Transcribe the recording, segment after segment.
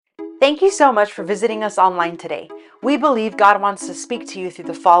Thank you so much for visiting us online today. We believe God wants to speak to you through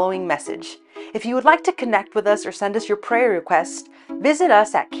the following message. If you would like to connect with us or send us your prayer request, visit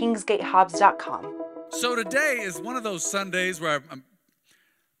us at kingsgatehobbs.com. So today is one of those Sundays where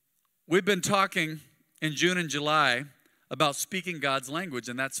we've been talking in June and July about speaking God's language,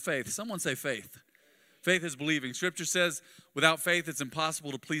 and that's faith. Someone say faith. Faith is believing. Scripture says without faith it's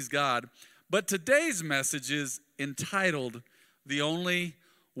impossible to please God. But today's message is entitled, The Only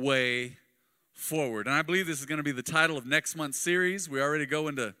Way Forward. And I believe this is going to be the title of next month's series. We already go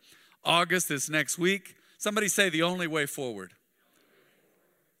into August this next week. Somebody say the only way forward.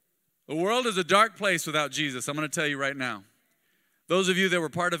 The world is a dark place without Jesus. I'm going to tell you right now. Those of you that were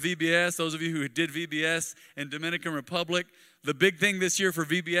part of VBS, those of you who did VBS in Dominican Republic, the big thing this year for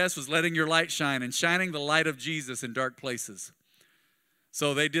VBS was letting your light shine and shining the light of Jesus in dark places.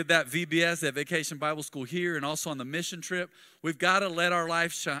 So they did that VBS, that Vacation Bible School here, and also on the mission trip. We've got to let our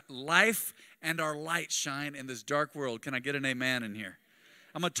life and our light shine in this dark world. Can I get an amen in here?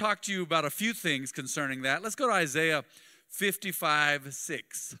 I'm going to talk to you about a few things concerning that. Let's go to Isaiah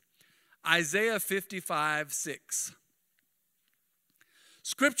 55:6. Isaiah 55:6.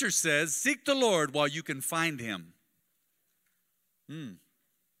 Scripture says, seek the Lord while you can find him.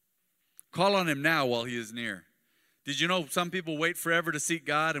 Call on him now while he is near. Did you know some people wait forever to seek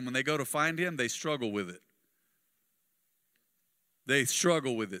God, and when they go to find him, they struggle with it? They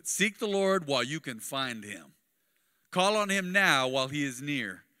struggle with it. Seek the Lord while you can find him. Call on him now while he is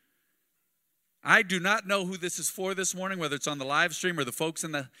near. I do not know who this is for this morning, whether it's on the live stream or the folks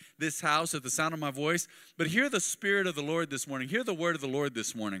in this house at the sound of my voice, but hear the Spirit of the Lord this morning. Hear the word of the Lord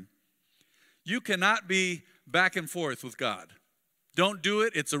this morning. You cannot be back and forth with God. Don't do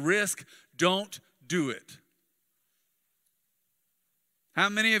it. It's a risk. Don't do it. How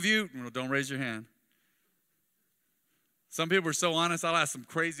many of you, well, don't raise your hand. Some people are so honest, I'll ask some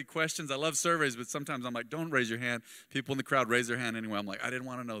crazy questions. I love surveys, but sometimes I'm like, don't raise your hand. People in the crowd raise their hand anyway. I'm like, I didn't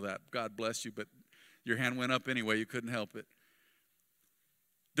want to know that. God bless you, but your hand went up anyway. You couldn't help it.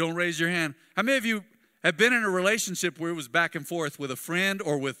 Don't raise your hand. How many of you have been in a relationship where it was back and forth with a friend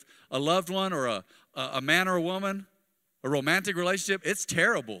or with a loved one or a man or a woman, a romantic relationship? It's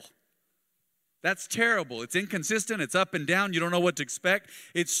terrible. That's terrible. It's inconsistent. It's up and down. You don't know what to expect.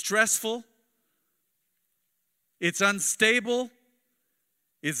 It's stressful. It's unstable.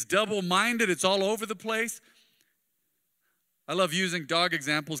 It's double-minded. It's all over the place. I love using dog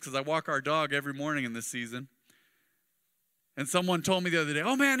examples because I walk our dog every morning in this season. And someone told me the other day,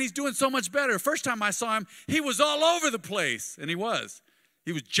 oh man, he's doing so much better. First time I saw him, he was all over the place. And he was.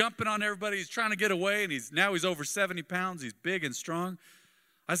 He was jumping on everybody. He's trying to get away. And now he's over 70 pounds. He's big and strong.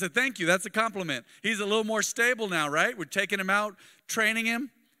 I said, thank you. That's a compliment. He's a little more stable now, right? We're taking him out, training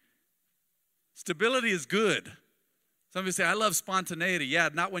him. Stability is good. Some of you say, I love spontaneity. Yeah,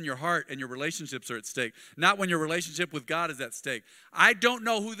 not when your heart and your relationships are at stake. Not when your relationship with God is at stake. I don't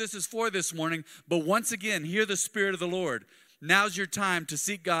know who this is for this morning, but once again, hear the Spirit of the Lord. Now's your time to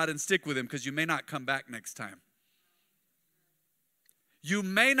seek God and stick with him because you may not come back next time. You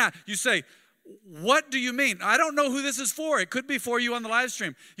may not. You say, what do you mean? I don't know who this is for. It could be for you on the live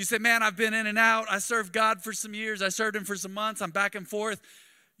stream. You say, man, I've been in and out. I served God for some years. I served him for some months. I'm back and forth.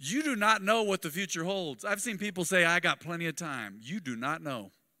 You do not know what the future holds. I've seen people say, I got plenty of time. You do not know.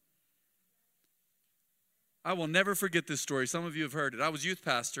 I will never forget this story. Some of you have heard it. I was youth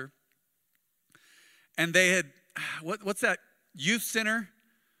pastor, and they had, what's that youth center?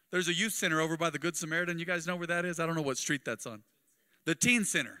 There's a youth center over by the Good Samaritan. You guys know where that is? I don't know what street that's on. The teen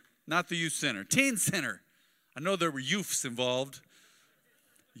center. Not the youth center. Teen center. I know there were youths involved.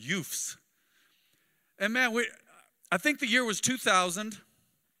 Youths. And man, I think the year was 2000.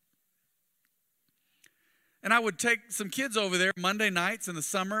 And I would take some kids over there Monday nights in the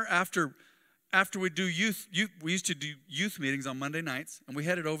summer after we do youth. We used to do youth meetings on Monday nights. And we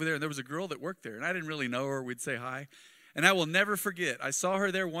headed over there. And there was a girl that worked there. And I didn't really know her. We'd say hi. And I will never forget. I saw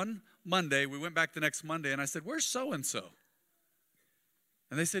her there one Monday. We went back the next Monday. And I said, where's so-and-so?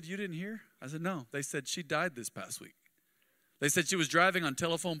 And they said, you didn't hear? I said, no. They said, she died this past week. They said she was driving on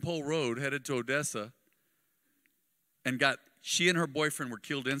Telephone Pole Road headed to Odessa and she and her boyfriend were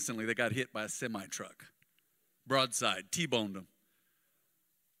killed instantly. They got hit by a semi-truck. Broadside, T-boned them.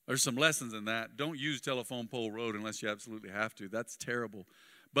 There's some lessons in that. Don't use Telephone Pole Road unless you absolutely have to. That's terrible.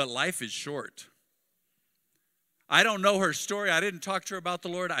 But life is short. I don't know her story. I didn't talk to her about the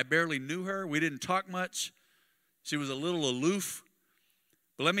Lord. I barely knew her. We didn't talk much. She was a little aloof.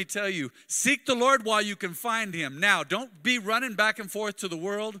 But let me tell you, seek the Lord while you can find him. Now, don't be running back and forth to the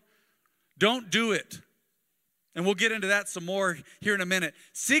world. Don't do it. And we'll get into that some more here in a minute.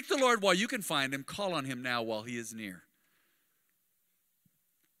 Seek the Lord while you can find him. Call on him now while he is near.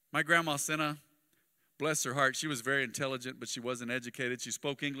 My grandma, Sena, bless her heart, she was very intelligent, but she wasn't educated. She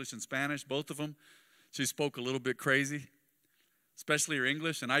spoke English and Spanish, both of them. She spoke a little bit crazy, especially her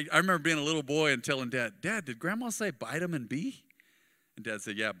English. And I remember being a little boy and telling Dad, Dad, did Grandma say vitamin B? And Dad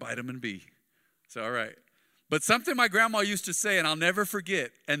said, yeah, vitamin B. So, all right. But something my grandma used to say, and I'll never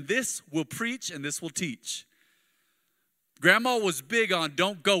forget, and this will preach and this will teach. Grandma was big on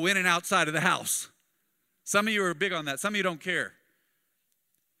don't go in and outside of the house. Some of you are big on that. Some of you don't care.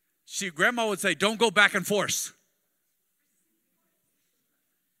 Grandma would say, don't go back and forth.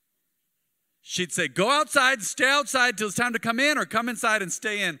 She'd say, go outside, stay outside till it's time to come in, or come inside and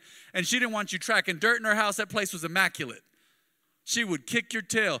stay in. And she didn't want you tracking dirt in her house. That place was immaculate. She would kick your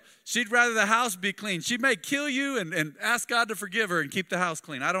tail. She'd rather the house be clean. She may kill you and ask God to forgive her and keep the house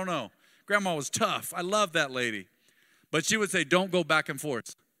clean. I don't know. Grandma was tough. I love that lady. But she would say, don't go back and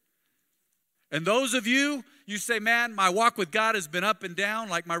forth. And those of you, you say, man, my walk with God has been up and down,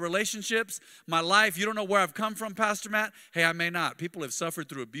 like my relationships, my life. You don't know where I've come from, Pastor Matt. Hey, I may not. People have suffered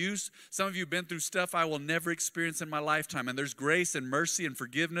through abuse. Some of you have been through stuff I will never experience in my lifetime. And there's grace and mercy and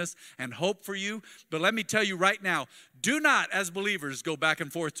forgiveness and hope for you. But let me tell you right now, do not, as believers, go back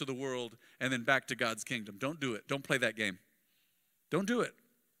and forth to the world and then back to God's kingdom. Don't do it. Don't play that game. Don't do it.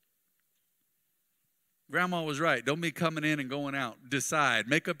 Grandma was right. Don't be coming in and going out. Decide.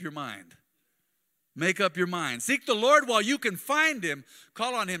 Make up your mind. Make up your mind. Seek the Lord while you can find him.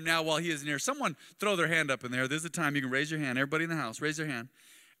 Call on him now while he is near. Someone throw their hand up in there. There's a time you can raise your hand. Everybody in the house, raise their hand.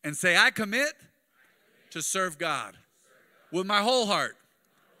 And say, I commit to serve God with my whole heart.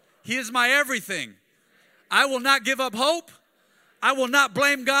 He is my everything. I will not give up hope. I will not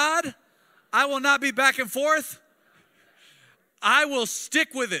blame God. I will not be back and forth. I will stick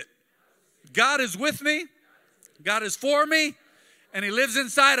with it. God is with me. God is for me. And he lives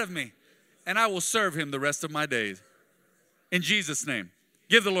inside of me. And I will serve him the rest of my days. In Jesus' name.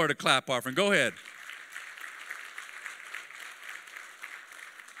 Give the Lord a clap offering. Go ahead.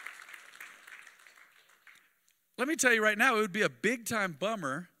 Let me tell you right now, it would be a big time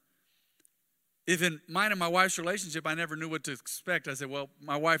bummer if in mine and my wife's relationship, I never knew what to expect. I said, well,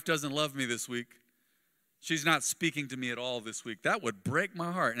 my wife doesn't love me this week. She's not speaking to me at all this week. That would break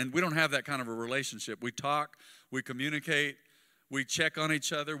my heart. And we don't have that kind of a relationship. We talk, we communicate. We check on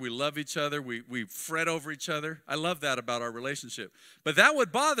each other. We love each other. We fret over each other. I love that about our relationship. But that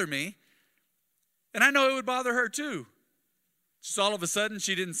would bother me. And I know it would bother her too. Just all of a sudden,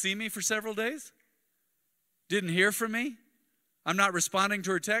 she didn't see me for several days. Didn't hear from me. I'm not responding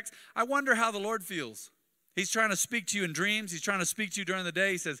to her text. I wonder how the Lord feels. He's trying to speak to you in dreams. He's trying to speak to you during the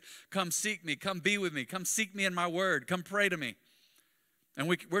day. He says, come seek me. Come be with me. Come seek me in my word. Come pray to me. And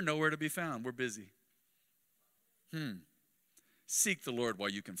we're nowhere to be found. We're busy. Seek the Lord while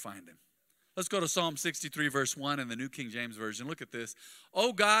you can find him. Let's go to Psalm 63, verse 1 in the New King James Version. Look at this.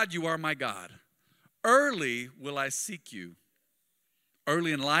 Oh God, you are my God. Early will I seek you.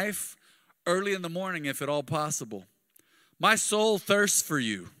 Early in life, early in the morning, if at all possible. My soul thirsts for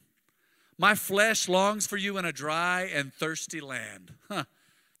you. My flesh longs for you in a dry and thirsty land,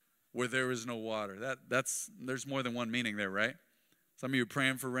 where there is no water. There's more than one meaning there, right? Some of you are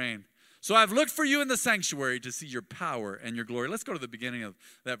praying for rain. So I've looked for you in the sanctuary to see your power and your glory. Let's go to the beginning of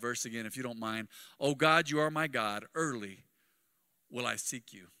that verse again, if you don't mind. Oh God, you are my God. Early will I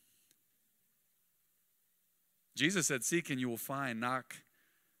seek you. Jesus said, seek and you will find. Knock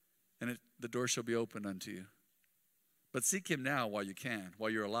and the door shall be opened unto you. But seek him now while you can,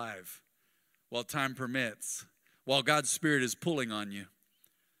 while you're alive, while time permits, while God's Spirit is pulling on you.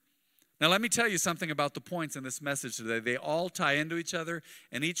 Now, let me tell you something about the points in this message today. They all tie into each other,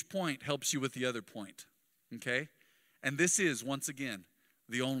 and each point helps you with the other point, okay? And this is, once again,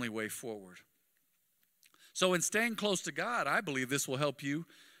 the only way forward. So in staying close to God, I believe this will help you.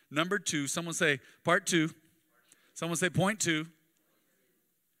 Number 2, someone say part 2. Someone say point 2.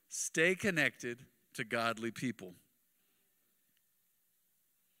 Stay connected to godly people.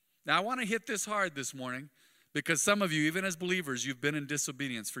 Now, I want to hit this hard this morning, because some of you, even as believers, you've been in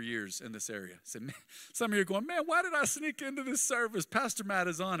disobedience for years in this area. So, man, some of you are going, man, why did I sneak into this service? Pastor Matt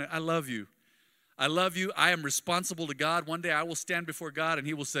is on it. I love you. I love you. I am responsible to God. One day I will stand before God and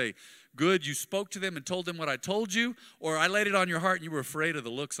he will say, good, you spoke to them and told them what I told you, or I laid it on your heart and you were afraid of the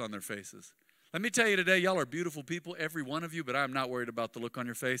looks on their faces. Let me tell you today, y'all are beautiful people, every one of you, but I'm not worried about the look on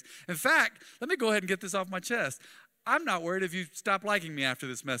your face. In fact, let me go ahead and get this off my chest. I'm not worried if you stop liking me after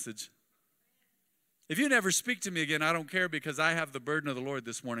this message. If you never speak to me again, I don't care, because I have the burden of the Lord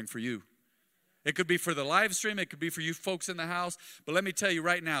this morning for you. It could be for the live stream. It could be for you folks in the house. But let me tell you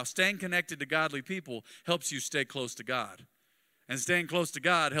right now, staying connected to godly people helps you stay close to God. And staying close to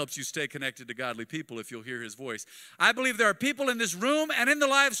God helps you stay connected to godly people if you'll hear his voice. I believe there are people in this room and in the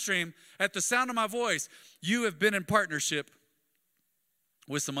live stream, at the sound of my voice, you have been in partnership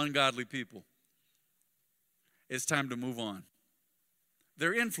with some ungodly people. It's time to move on.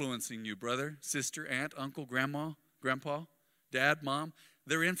 They're influencing you, brother, sister, aunt, uncle, grandma, grandpa, dad, mom.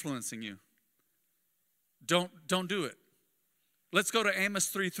 They're influencing you. Don't do it. Let's go to Amos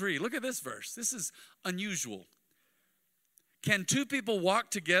 3:3. Look at this verse. This is unusual. Can two people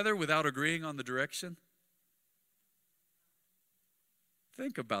walk together without agreeing on the direction?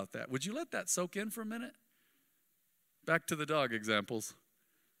 Think about that. Would you let that soak in for a minute? Back to the dog examples.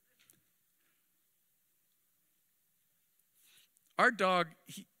 Our dog,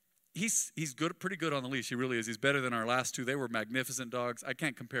 he's good, pretty good on the leash. He really is. He's better than our last two. They were magnificent dogs. I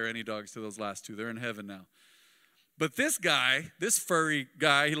can't compare any dogs to those last two. They're in heaven now. But this guy, this furry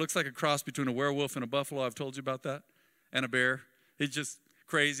guy, he looks like a cross between a werewolf and a buffalo. I've told you about that. And a bear. He's just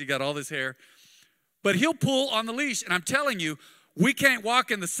crazy, got all this hair. But he'll pull on the leash, and I'm telling you, we can't walk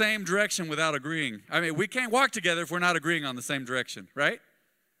in the same direction without agreeing. I mean, we can't walk together if we're not agreeing on the same direction, right?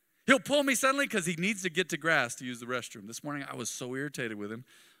 He'll pull me suddenly because he needs to get to grass to use the restroom. This morning, I was so irritated with him.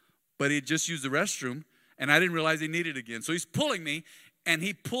 But he just used the restroom, and I didn't realize he needed it again. So he's pulling me, and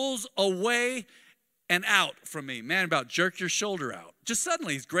he pulls away and out from me. Man, about jerk your shoulder out. Just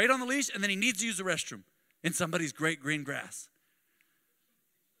suddenly, he's great on the leash, and then he needs to use the restroom in somebody's great green grass.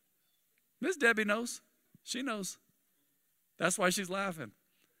 Miss Debbie knows. She knows. That's why she's laughing.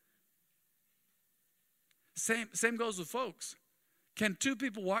 Same goes with folks. Can two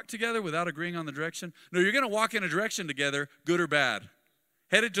people walk together without agreeing on the direction? No, you're going to walk in a direction together, good or bad.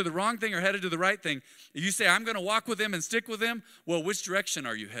 Headed to the wrong thing or headed to the right thing. If you say, I'm going to walk with him and stick with him, well, which direction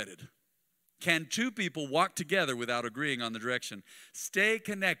are you headed? Can two people walk together without agreeing on the direction? Stay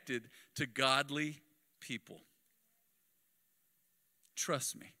connected to godly people.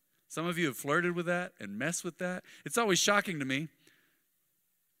 Trust me. Some of you have flirted with that and messed with that. It's always shocking to me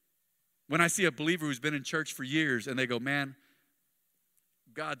when I see a believer who's been in church for years and they go, man,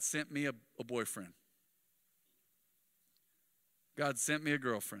 God sent me a boyfriend. God sent me a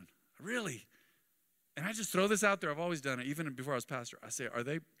girlfriend. Really? And I just throw this out there. I've always done it, even before I was pastor. I say, are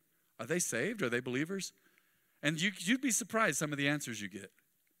they saved? Are they believers? And you'd be surprised some of the answers you get.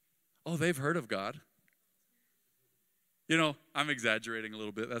 Oh, they've heard of God. You know, I'm exaggerating a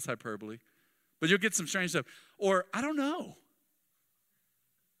little bit. That's hyperbole. But you'll get some strange stuff. Or, I don't know.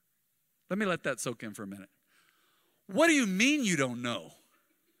 Let me let that soak in for a minute. What do you mean you don't know?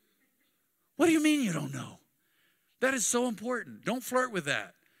 What do you mean you don't know? That is so important. Don't flirt with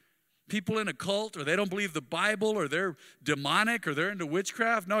that. People in a cult, or they don't believe the Bible, or they're demonic, or they're into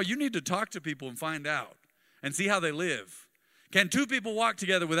witchcraft. No, you need to talk to people and find out and see how they live. Can two people walk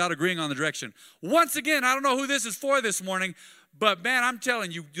together without agreeing on the direction? Once again, I don't know who this is for this morning, but man, I'm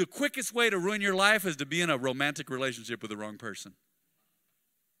telling you, the quickest way to ruin your life is to be in a romantic relationship with the wrong person.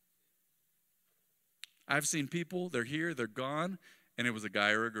 I've seen people, they're here, they're gone, and it was a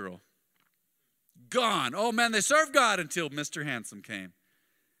guy or a girl. Gone. Oh man, they served God until Mr. Handsome came.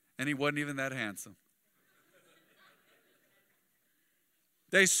 And he wasn't even that handsome.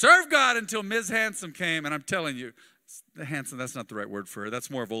 They served God until Ms. Handsome came, and I'm telling you, handsome, that's not the right word for her.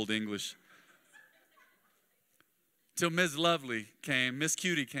 That's more of Old English. Till Ms. Lovely came, Miss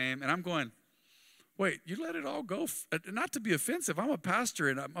Cutie came, and I'm going, wait, you let it all go? Not to be offensive, I'm a pastor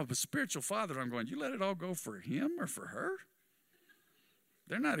and I'm a spiritual father. I'm going, you let it all go for him or for her?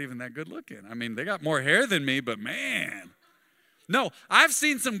 They're not even that good looking. I mean, they got more hair than me, but man. No, I've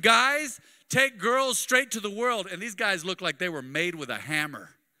seen some guys take girls straight to the world, and these guys look like they were made with a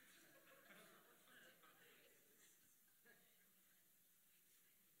hammer.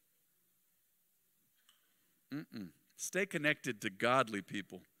 Stay connected to godly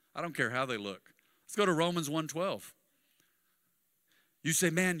people. I don't care how they look. Let's go to Romans 1:12. You say,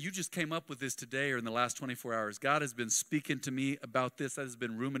 man, you just came up with this today or in the last 24 hours. God has been speaking to me about this. That has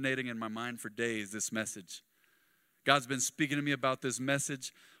been ruminating in my mind for days, this message. God's been speaking to me about this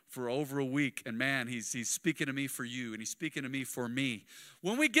message for over a week. And man, he's speaking to me for you, and he's speaking to me for me.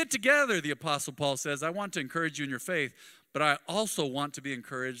 When we get together, the Apostle Paul says, I want to encourage you in your faith, but I also want to be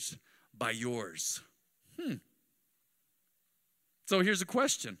encouraged by yours. So here's a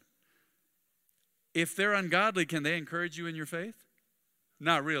question. If they're ungodly, can they encourage you in your faith?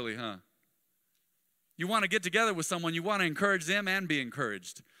 Not really, huh? You want to get together with someone, you want to encourage them and be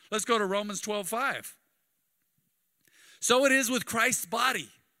encouraged. Let's go to Romans 12:5. So it is with Christ's body.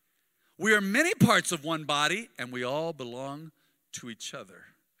 We are many parts of one body, and we all belong to each other.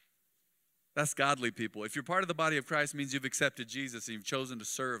 That's godly people. If you're part of the body of Christ, it means you've accepted Jesus and you've chosen to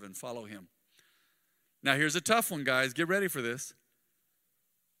serve and follow him. Now here's a tough one, guys. Get ready for this.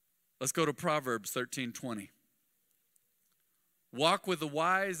 Let's go to Proverbs 13:20. Walk with the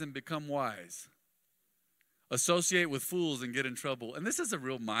wise and become wise. Associate with fools and get in trouble. And this is a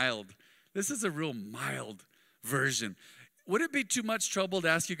real mild version. Would it be too much trouble to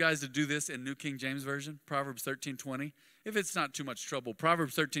ask you guys to do this in New King James Version? Proverbs 13:20. If it's not too much trouble,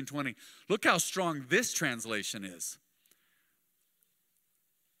 Proverbs 13:20. Look how strong this translation is.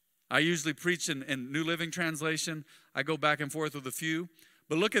 I usually preach in New Living Translation. I go back and forth with a few.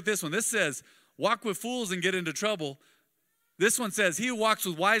 But look at this one. This says, walk with fools and get into trouble. This one says, he who walks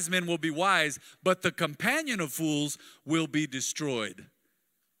with wise men will be wise, but the companion of fools will be destroyed.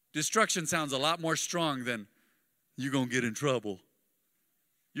 Destruction sounds a lot more strong than you're going to get in trouble.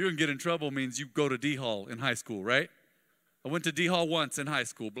 You're going to get in trouble means you go to D Hall in high school, right? I went to D Hall once in high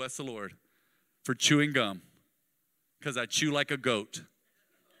school, bless the Lord, for chewing gum because I chew like a goat.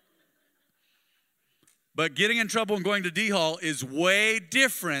 But getting in trouble and going to D Hall is way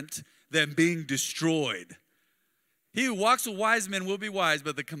different than being destroyed. He who walks with wise men will be wise,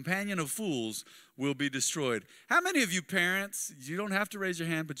 but the companion of fools will be destroyed. How many of you parents, you don't have to raise your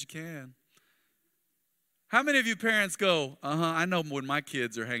hand, but you can. How many of you parents go, I know when my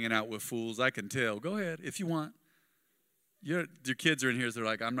kids are hanging out with fools, I can tell. Go ahead, if you want. Your kids are in here, so they're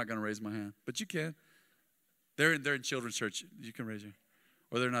like, I'm not going to raise my hand. But you can. They're in children's church. You can raise your hand.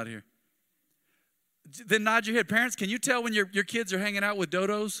 Or they're not here. Then nod your head. Parents, can you tell when your kids are hanging out with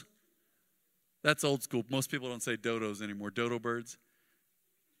dodos? That's old school. Most people don't say dodos anymore. Dodo birds.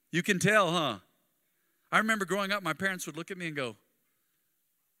 You can tell, huh? I remember growing up, my parents would look at me and go,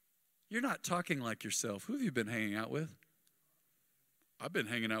 you're not talking like yourself. Who have you been hanging out with? I've been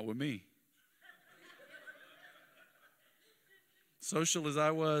hanging out with me. Social as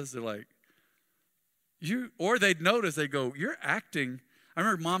I was, they're like, or they'd notice, they'd go, you're acting. I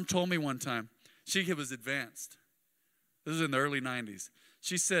remember Mom told me one time, she was advanced. This was in the early 90s.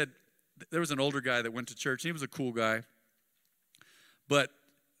 She said, there was an older guy that went to church. And he was a cool guy. But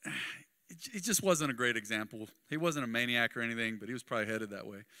he just wasn't a great example. He wasn't a maniac or anything, but he was probably headed that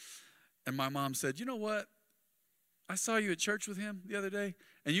way. And my mom said, you know what? I saw you at church with him the other day,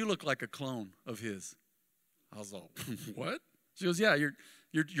 and you look like a clone of his. I was like, what? She goes, yeah,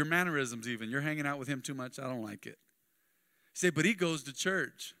 your mannerisms even. You're hanging out with him too much. I don't like it. She said, but he goes to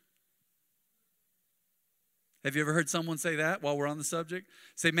church. Have you ever heard someone say that while we're on the subject?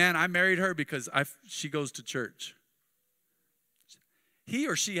 Say, man, I married her because she goes to church. He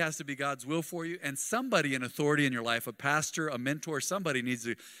or she has to be God's will for you, and somebody in authority in your life, a pastor, a mentor, somebody needs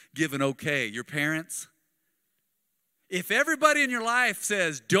to give an okay. Your parents. If everybody in your life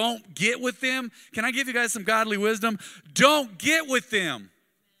says, don't get with them, can I give you guys some godly wisdom? Don't get with them.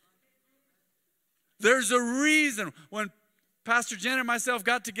 There's a reason. When Pastor Jen and myself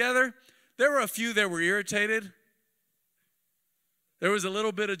got together, there were a few that were irritated. There was a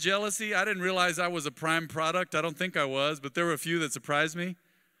little bit of jealousy. I didn't realize I was a prime product. I don't think I was, but there were a few that surprised me.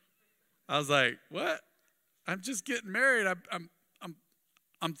 I was like, what? I'm just getting married.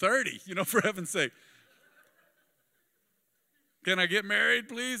 I'm 30, for heaven's sake. Can I get married,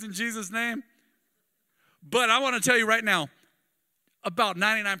 please, in Jesus' name? But I want to tell you right now, about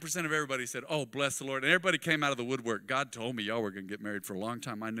 99% of everybody said, oh, bless the Lord. And everybody came out of the woodwork. God told me y'all were going to get married for a long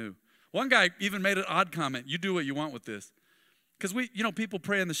time. I knew. One guy even made an odd comment. You do what you want with this. Because people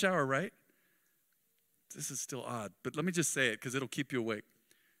pray in the shower, right? This is still odd, but let me just say it because it'll keep you awake.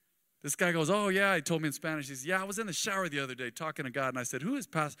 This guy goes, oh, yeah, he told me in Spanish. He says, yeah, I was in the shower the other day talking to God, and I said, who is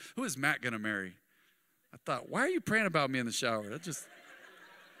Matt going to marry? I thought, why are you praying about me in the shower? It's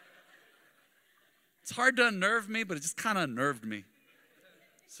hard to unnerve me, but it just kind of unnerved me.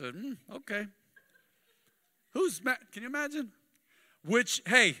 I said, okay. Who's Matt? Can you imagine? Which,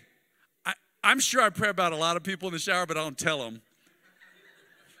 hey, I'm sure I pray about a lot of people in the shower, but I don't tell them.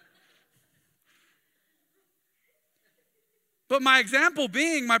 But my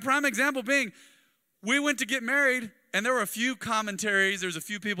prime example being, we went to get married, and there were a few commentaries. There's a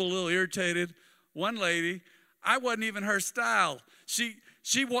few people a little irritated. One lady, I wasn't even her style. She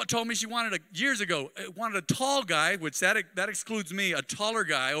told me she years ago, wanted a tall guy, which that excludes me, a taller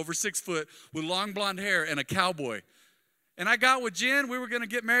guy, over 6 foot, with long blonde hair and a cowboy. And I got with Jen. We were going to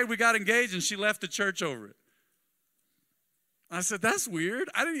get married. We got engaged, and she left the church over it. I said, that's weird.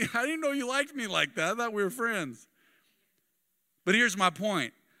 I didn't know you liked me like that. I thought we were friends. But here's my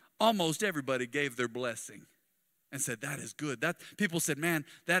point. Almost everybody gave their blessing and said, that is good. People said, man,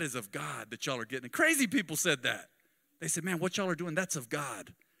 that is of God that y'all are getting. Crazy people said that. They said, man, what y'all are doing, that's of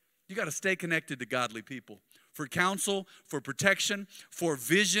God. You got to stay connected to godly people. For counsel, for protection, for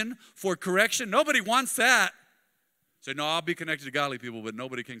vision, for correction. Nobody wants that. Say, no, I'll be connected to godly people, but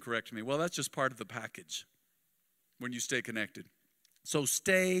nobody can correct me. Well, that's just part of the package when you stay connected. So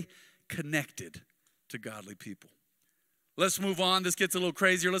stay connected to godly people. Let's move on. This gets a little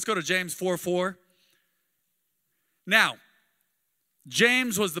crazier. Let's go to James 4:4. Now,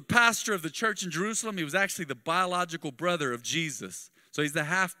 James was the pastor of the church in Jerusalem. He was actually the biological brother of Jesus. So he's the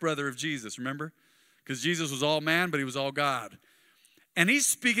half-brother of Jesus, remember? Because Jesus was all man, but he was all God. And he's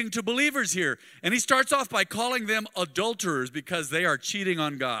speaking to believers here. And he starts off by calling them adulterers because they are cheating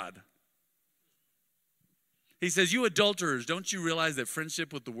on God. He says, you adulterers, don't you realize that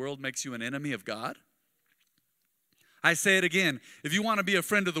friendship with the world makes you an enemy of God? I say it again. If you want to be a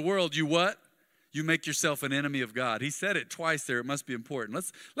friend of the world, you what? You make yourself an enemy of God. He said it twice there. It must be important.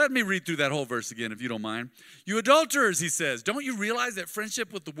 Let me read through that whole verse again, if you don't mind. You adulterers, he says, don't you realize that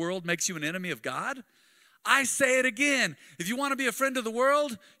friendship with the world makes you an enemy of God? I say it again. If you want to be a friend of the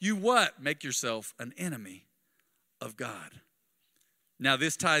world, you what? Make yourself an enemy of God. Now,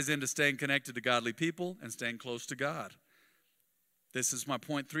 this ties into staying connected to godly people and staying close to God. This is my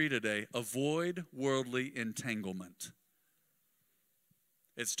point 3 today. Avoid worldly entanglement.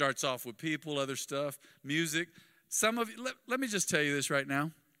 It starts off with people, other stuff, music. Some of you, let me just tell you this right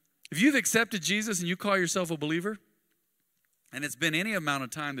now. If you've accepted Jesus and you call yourself a believer, and it's been any amount of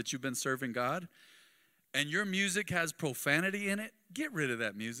time that you've been serving God, and your music has profanity in it, get rid of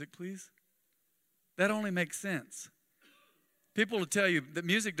that music, please. That only makes sense. People will tell you that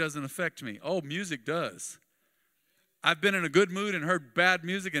music doesn't affect me. Oh, music does. I've been in a good mood and heard bad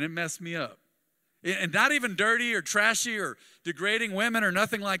music and it messed me up. And not even dirty or trashy or degrading women or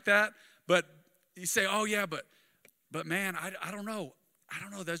nothing like that. But you say, oh yeah, but man, I don't know. I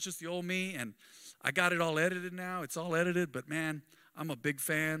don't know. That's just the old me. And I got it all edited now. It's all edited. But man, I'm a big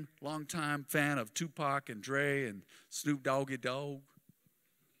fan, long-time fan of Tupac and Dre and Snoop Doggy Dogg.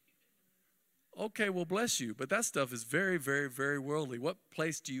 Okay, well, bless you. But that stuff is very, very, very worldly. What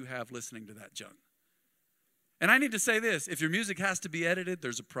place do you have listening to that junk? And I need to say this. If your music has to be edited,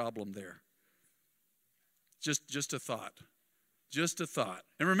 there's a problem there. Just a thought. Just a thought.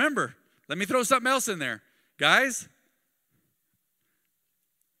 And remember, let me throw something else in there. Guys,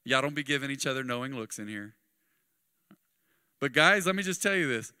 y'all don't be giving each other knowing looks in here. But guys, let me just tell you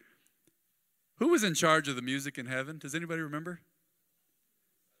this. Who was in charge of the music in heaven? Does anybody remember?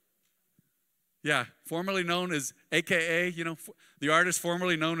 Yeah, formerly known as AKA, the artist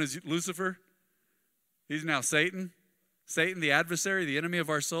formerly known as Lucifer. He's now Satan. Satan, the adversary, the enemy of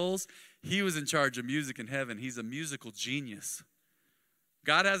our souls. He was in charge of music in heaven. He's a musical genius.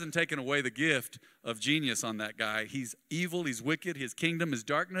 God hasn't taken away the gift of genius on that guy. He's evil, he's wicked, his kingdom is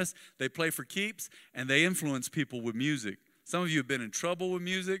darkness. They play for keeps, and they influence people with music. Some of you have been in trouble with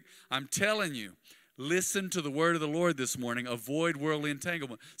music. I'm telling you, listen to the word of the Lord this morning. Avoid worldly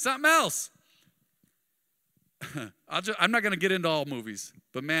entanglement. Something else. I'm not going to get into all movies,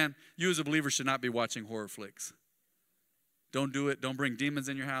 but man, you as a believer should not be watching horror flicks. Don't do it. Don't bring demons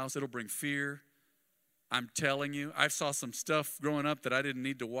in your house. It'll bring fear. I'm telling you, I saw some stuff growing up that I didn't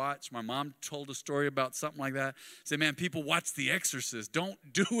need to watch. My mom told a story about something like that. Say, man, people watch The Exorcist. Don't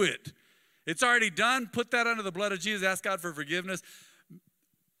do it. It's already done. Put that under the blood of Jesus. Ask God for forgiveness.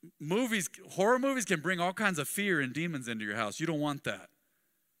 Horror movies can bring all kinds of fear and demons into your house. You don't want that.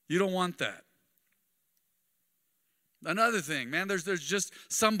 You don't want that. Another thing, man, there's just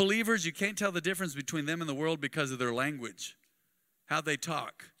some believers, you can't tell the difference between them and the world because of their language, how they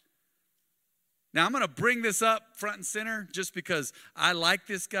talk. Now, I'm going to bring this up front and center just because I like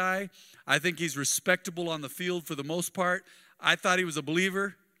this guy. I think he's respectable on the field for the most part. I thought he was a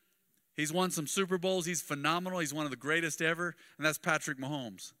believer. He's won some Super Bowls. He's phenomenal. He's one of the greatest ever, and that's Patrick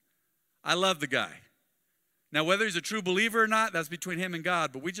Mahomes. I love the guy. Now, whether he's a true believer or not, that's between him and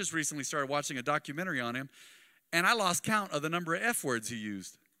God, but we just recently started watching a documentary on him, and I lost count of the number of F words he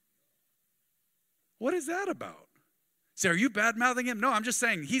used. What is that about? Say, are you bad-mouthing him? No, I'm just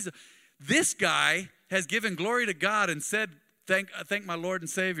saying this guy has given glory to God and said, thank my Lord and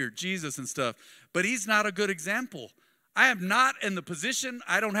Savior, Jesus and stuff. But he's not a good example. I am not in the position.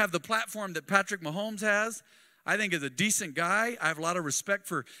 I don't have the platform that Patrick Mahomes has. I think he's a decent guy. I have a lot of respect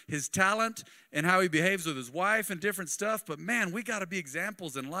for his talent and how he behaves with his wife and different stuff. But man, we got to be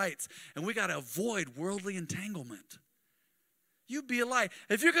examples and lights, and we got to avoid worldly entanglement. You be a light.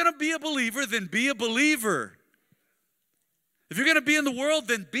 If you're going to be a believer, then be a believer. If you're going to be in the world,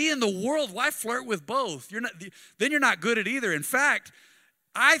 then be in the world. Why flirt with both? Then you're not good at either. In fact,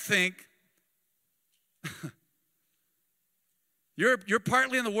 I think you're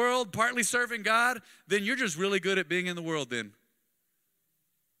partly in the world, partly serving God, then you're just really good at being in the world then.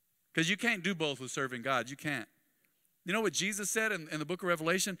 Because you can't do both with serving God. You can't. You know what Jesus said in the book of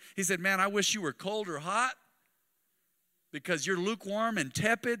Revelation? He said, man, I wish you were cold or hot because you're lukewarm and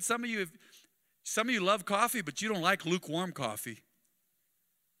tepid. Some of you love coffee, but you don't like lukewarm coffee.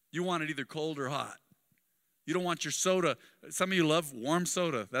 You want it either cold or hot. You don't want your soda. Some of you love warm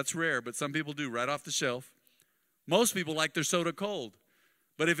soda. That's rare, but some people do, right off the shelf. Most people like their soda cold.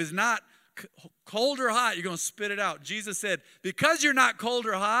 But if it's not cold or hot, you're going to spit it out. Jesus said, because you're not cold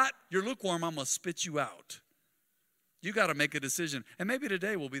or hot, you're lukewarm, I'm going to spit you out. You got to make a decision. And maybe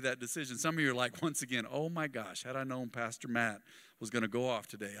today will be that decision. Some of you are like, once again, oh my gosh, had I known Pastor Matt was going to go off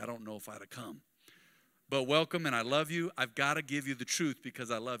today, I don't know if I'd have come. But welcome, and I love you. I've got to give you the truth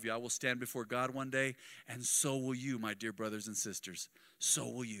because I love you. I will stand before God one day, and so will you, my dear brothers and sisters. So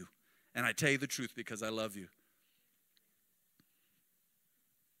will you. And I tell you the truth because I love you.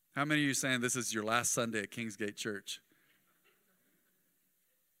 How many of you are saying this is your last Sunday at Kingsgate Church?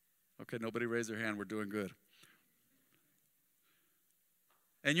 Okay, nobody raised their hand. We're doing good.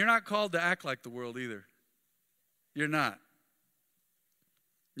 And you're not called to act like the world either. You're not.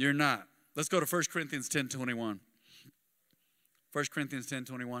 You're not. Let's go to 1 Corinthians 10:21. 1 Corinthians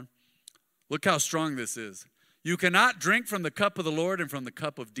 10:21. Look how strong this is. You cannot drink from the cup of the Lord and from the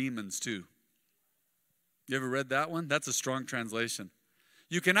cup of demons too. You ever read that one? That's a strong translation.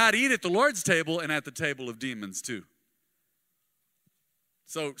 You cannot eat at the Lord's table and at the table of demons too.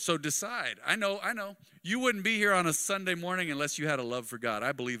 So decide. I know. You wouldn't be here on a Sunday morning unless you had a love for God.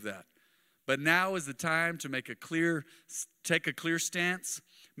 I believe that. But now is the time to take a clear stance,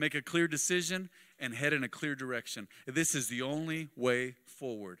 make a clear decision, and head in a clear direction. This is the only way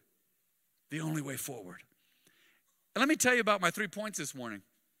forward. The only way forward. And let me tell you about my 3 points this morning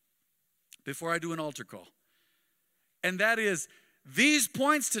before I do an altar call. And that is these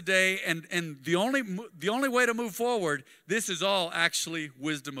points today, and the only way to move forward, this is all actually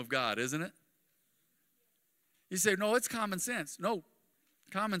wisdom of God, isn't it? You say, no, it's common sense. No,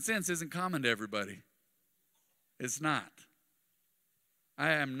 common sense isn't common to everybody. It's not. I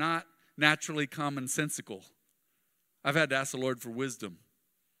am not naturally commonsensical. I've had to ask the Lord for wisdom.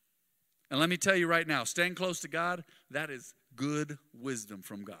 And let me tell you right now, staying close to God, that is good wisdom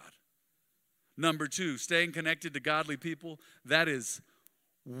from God. Number 2, staying connected to godly people, that is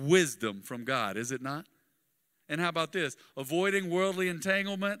wisdom from God, is it not? And how about this? Avoiding worldly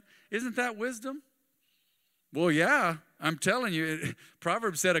entanglement, isn't that wisdom? Well, yeah, I'm telling you,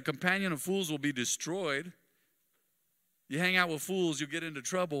 Proverbs said a companion of fools will be destroyed. You hang out with fools, you'll get into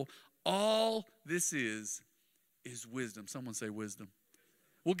trouble. All this is wisdom. Someone say wisdom.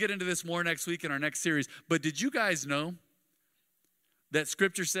 We'll get into this more next week in our next series. But did you guys know that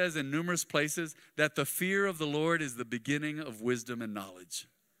Scripture says in numerous places that the fear of the Lord is the beginning of wisdom and knowledge?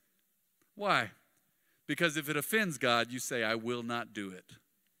 Why? Because if it offends God, you say, I will not do it.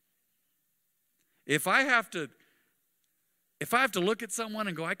 If I have to look at someone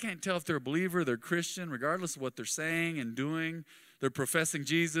and go, I can't tell if they're a believer, they're Christian, regardless of what they're saying and doing, they're professing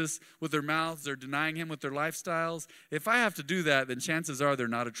Jesus with their mouths, they're denying him with their lifestyles. If I have to do that, then chances are they're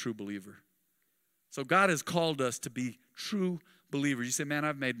not a true believer. So God has called us to be true believers. You say, man,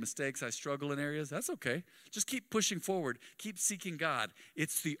 I've made mistakes. I struggle in areas. That's okay. Just keep pushing forward. Keep seeking God.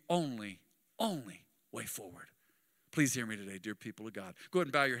 It's the only way forward. Please hear me today, dear people of God. Go ahead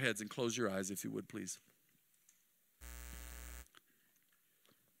and bow your heads and close your eyes if you would, please.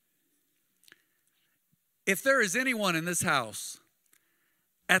 If there is anyone in this house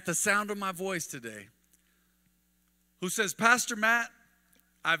at the sound of my voice today who says, Pastor Matt,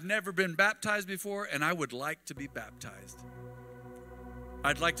 I've never been baptized before and I would like to be baptized.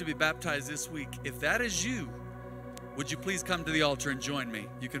 I'd like to be baptized this week. If that is you, would you please come to the altar and join me?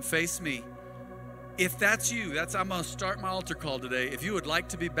 You can face me. If that's you, I'm going to start my altar call today. If you would like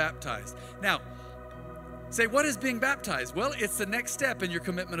to be baptized. Now, say, what is being baptized? Well, it's the next step in your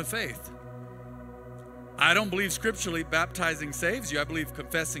commitment of faith. I don't believe scripturally baptizing saves you. I believe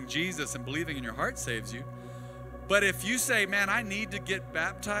confessing Jesus and believing in your heart saves you. But if you say, man, I need to get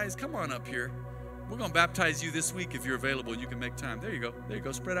baptized, come on up here. We're going to baptize you this week if you're available and you can make time. There you go. There you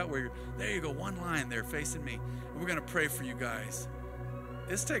go. Spread out where you're. There you go. One line there facing me. And we're going to pray for you guys.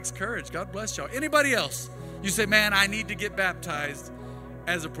 This takes courage. God bless y'all. Anybody else? You say, man, I need to get baptized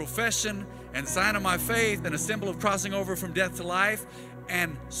as a profession and sign of my faith and a symbol of crossing over from death to life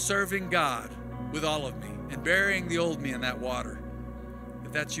and serving God with all of me and burying the old me in that water.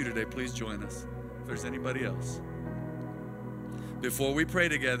 If that's you today, please join us. If there's anybody else. Before we pray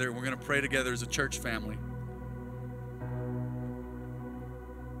together, we're going to pray together as a church family.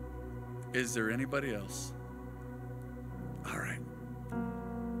 Is there anybody else? All right.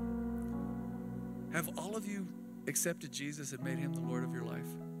 Have all of you accepted Jesus and made him the Lord of your life?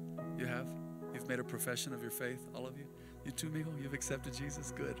 You have? You've made a profession of your faith, all of you? You too, Miguel? You've accepted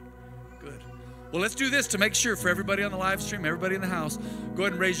Jesus? Good. Good. Well, let's do this to make sure for everybody on the live stream, everybody in the house, go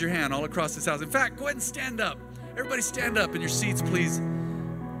ahead and raise your hand all across this house. In fact, go ahead and stand up. Everybody stand up in your seats, please.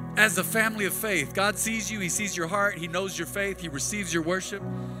 as a family of faith. God sees you. He sees your heart. He knows your faith. He receives your worship.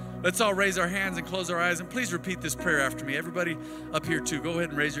 Let's all raise our hands and close our eyes. And please repeat this prayer after me. Everybody up here too, go ahead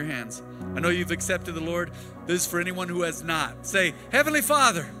and raise your hands. I know you've accepted the Lord. This is for anyone who has not. Say, Heavenly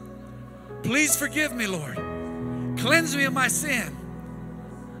Father, please forgive me, Lord. Cleanse me of my sin.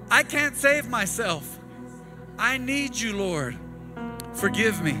 I can't save myself. I need you, Lord.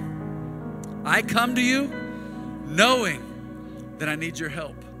 Forgive me. I come to you knowing that I need your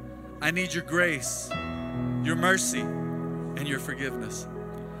help. I need your grace, your mercy, and your forgiveness.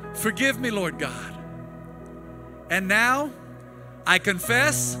 Forgive me, Lord God. And now I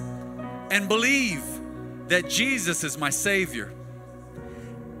confess and believe that Jesus is my Savior.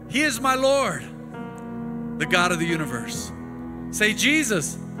 He is my Lord, the God of the universe. Say,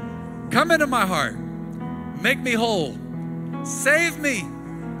 Jesus, come into my heart. Make me whole. Save me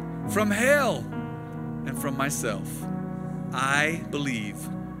from hell and from myself. I believe.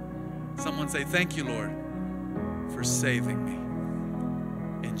 Someone say, thank you, Lord, for saving me.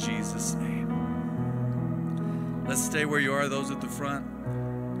 In Jesus' name. Let's stay where you are, those at the front.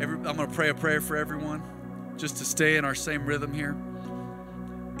 I'm going to pray a prayer for everyone, just to stay in our same rhythm here.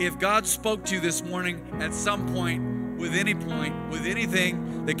 If God spoke to you this morning at some point, with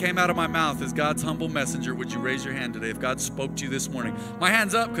anything that came out of my mouth as God's humble messenger, would you raise your hand today if God spoke to you this morning? My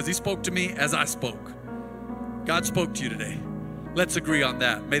hand's up because he spoke to me as I spoke. God spoke to you today. Let's agree on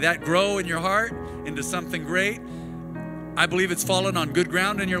that. May that grow in your heart into something great. I believe it's fallen on good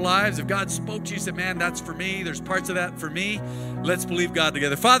ground in your lives. If God spoke to you, said, man, that's for me. There's parts of that for me. Let's believe God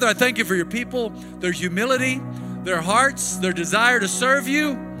together. Father, I thank you for your people, their humility, their hearts, their desire to serve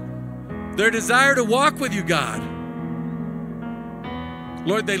you, their desire to walk with you, God.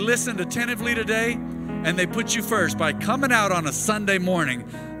 Lord, they listened attentively today, and they put you first by coming out on a Sunday morning,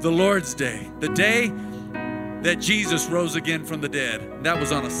 the Lord's Day, the day that Jesus rose again from the dead. That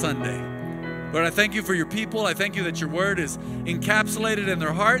was on a Sunday. Lord, I thank you for your people. I thank you that your word is encapsulated in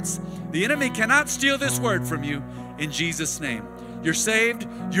their hearts. The enemy cannot steal this word from you in Jesus' name. You're saved.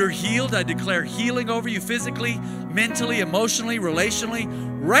 You're healed. I declare healing over you physically, mentally, emotionally, relationally.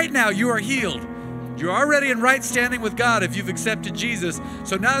 Right now, you are healed. You're already in right standing with God if you've accepted Jesus.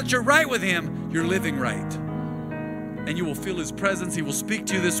 So now that you're right with him, you're living right. And you will feel his presence. He will speak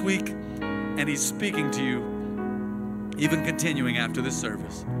to you this week, and he's speaking to you even continuing after this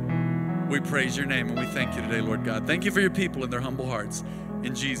service. We praise your name and we thank you today, Lord God. Thank you for your people and their humble hearts.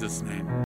 In Jesus' name.